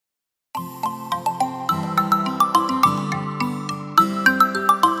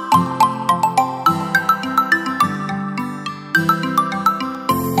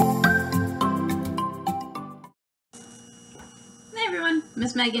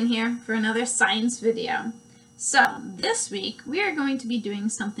friends, Megan here for another science video. So this week we are going to be doing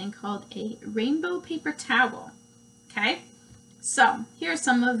something called a rainbow paper towel. Okay, so here are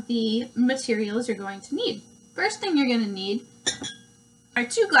some of the materials you're going to need. First thing you're going to need are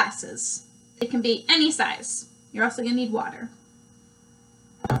 2 glasses. They can be any size. You're also going to need water.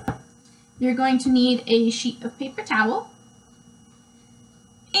 You're going to need a sheet of paper towel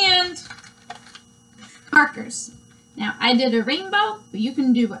and markers. Now, I did a rainbow, but you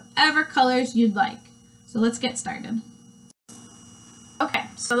can do whatever colors you'd like. So let's get started. Okay,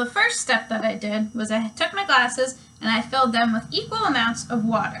 so the first step that I did was I took my glasses and I filled them with equal amounts of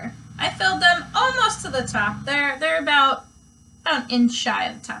water. I filled them almost to the top. They're about an inch shy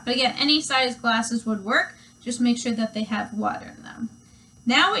of the top. But again, any size glasses would work. Just make sure that they have water in them.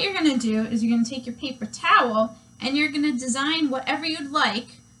 Now what you're going to do is you're going to take your paper towel and you're going to design whatever you'd like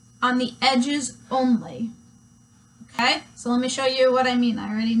on the edges only. Okay, so let me show you what I mean. I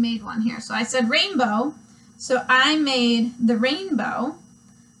already made one here. So I said rainbow, so I made the rainbow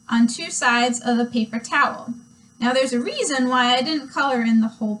on 2 sides of the paper towel. Now there's a reason why I didn't color in the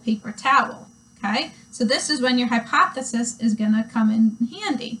whole paper towel. Okay, so this is when your hypothesis is going to come in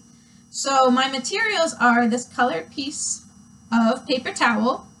handy. So my materials are this colored piece of paper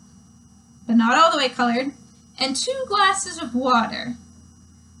towel, but not all the way colored, and 2 glasses of water.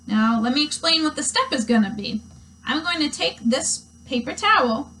 Now let me explain what the step is going to be. I'm going to take this paper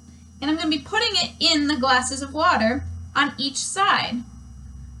towel and I'm going to be putting it in the glasses of water on each side.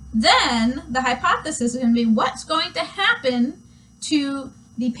 Then the hypothesis is going to be what's going to happen to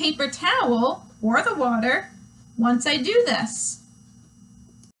the paper towel or the water once I do this.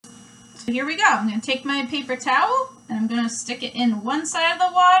 So here we go. I'm going to take my paper towel and I'm going to stick it in one side of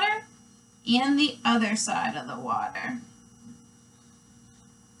the water and the other side of the water.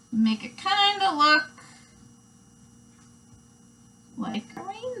 Make it kind of look like a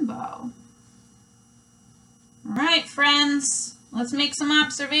rainbow. Alright friends, let's make some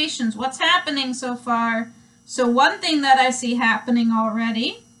observations. What's happening so far? So one thing that I see happening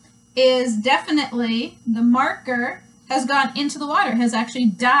already is definitely the marker has gone into the water, has actually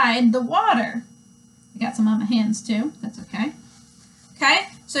dyed the water. I got some on my hands too, that's okay. Okay,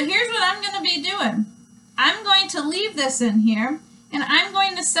 so here's what I'm going to be doing. I'm going to leave this in here and I'm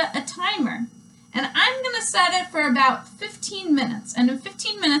going to set a timer. And I'm going to set it for about 15 minutes. And in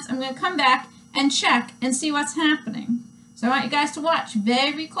 15 minutes, I'm going to come back and check and see what's happening. So I want you guys to watch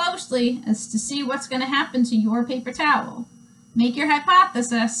very closely as to see what's going to happen to your paper towel. Make your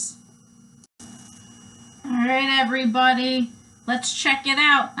hypothesis. All right, everybody. Let's check it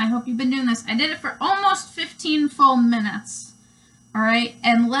out. I hope you've been doing this. I did it for almost 15 full minutes. All right,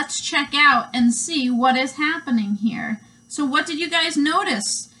 and let's check out and see what is happening here. So what did you guys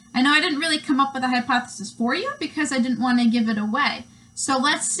notice? I know I didn't really come up with a hypothesis for you because I didn't want to give it away. So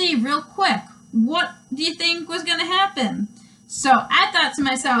let's see real quick. What do you think was going to happen? So I thought to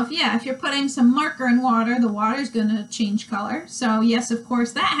myself, yeah, if you're putting some marker in water, the water is going to change color. So yes, of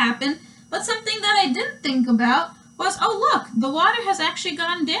course that happened. But something that I didn't think about was, oh look, the water has actually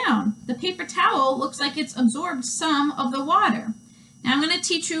gone down. The paper towel looks like it's absorbed some of the water. Now I'm going to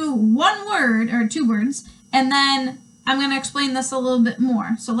teach you 1 word or 2 words, and then I'm going to explain this a little bit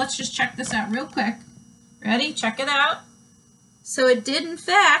more. So let's just check this out real quick. Ready? Check it out. So it did, in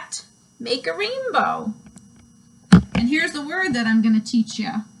fact, make a rainbow. And here's the word that I'm going to teach you.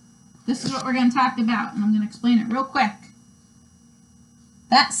 This is what we're going to talk about, and I'm going to explain it real quick.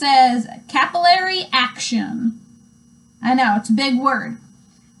 That says capillary action. I know, it's a big word.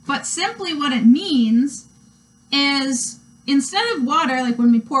 But simply what it means is instead of water, like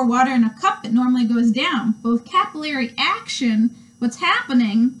when we pour water in a cup, it normally goes down. Both capillary action, what's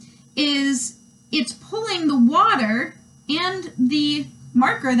happening is it's pulling the water and the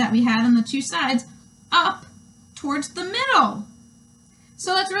marker that we had on the 2 sides up towards the middle.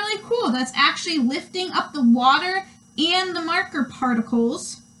 So that's really cool. That's actually lifting up the water and the marker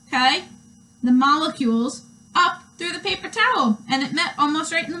particles, okay, the molecules, up through the paper towel. And it met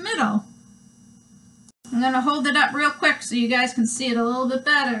almost right in the middle. I'm going to hold it up real quick so you guys can see it a little bit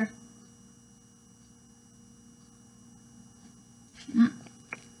better.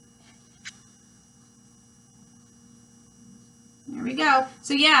 There we go.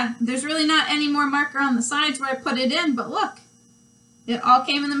 So yeah, there's really not any more marker on the sides where I put it in, but look, it all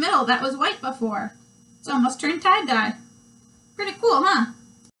came in the middle. That was white before. It's almost turned tie-dye. Pretty cool, huh?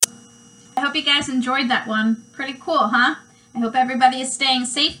 I hope you guys enjoyed that one. Pretty cool, huh? I hope everybody is staying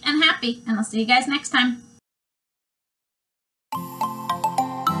safe and happy, and I'll see you guys next time.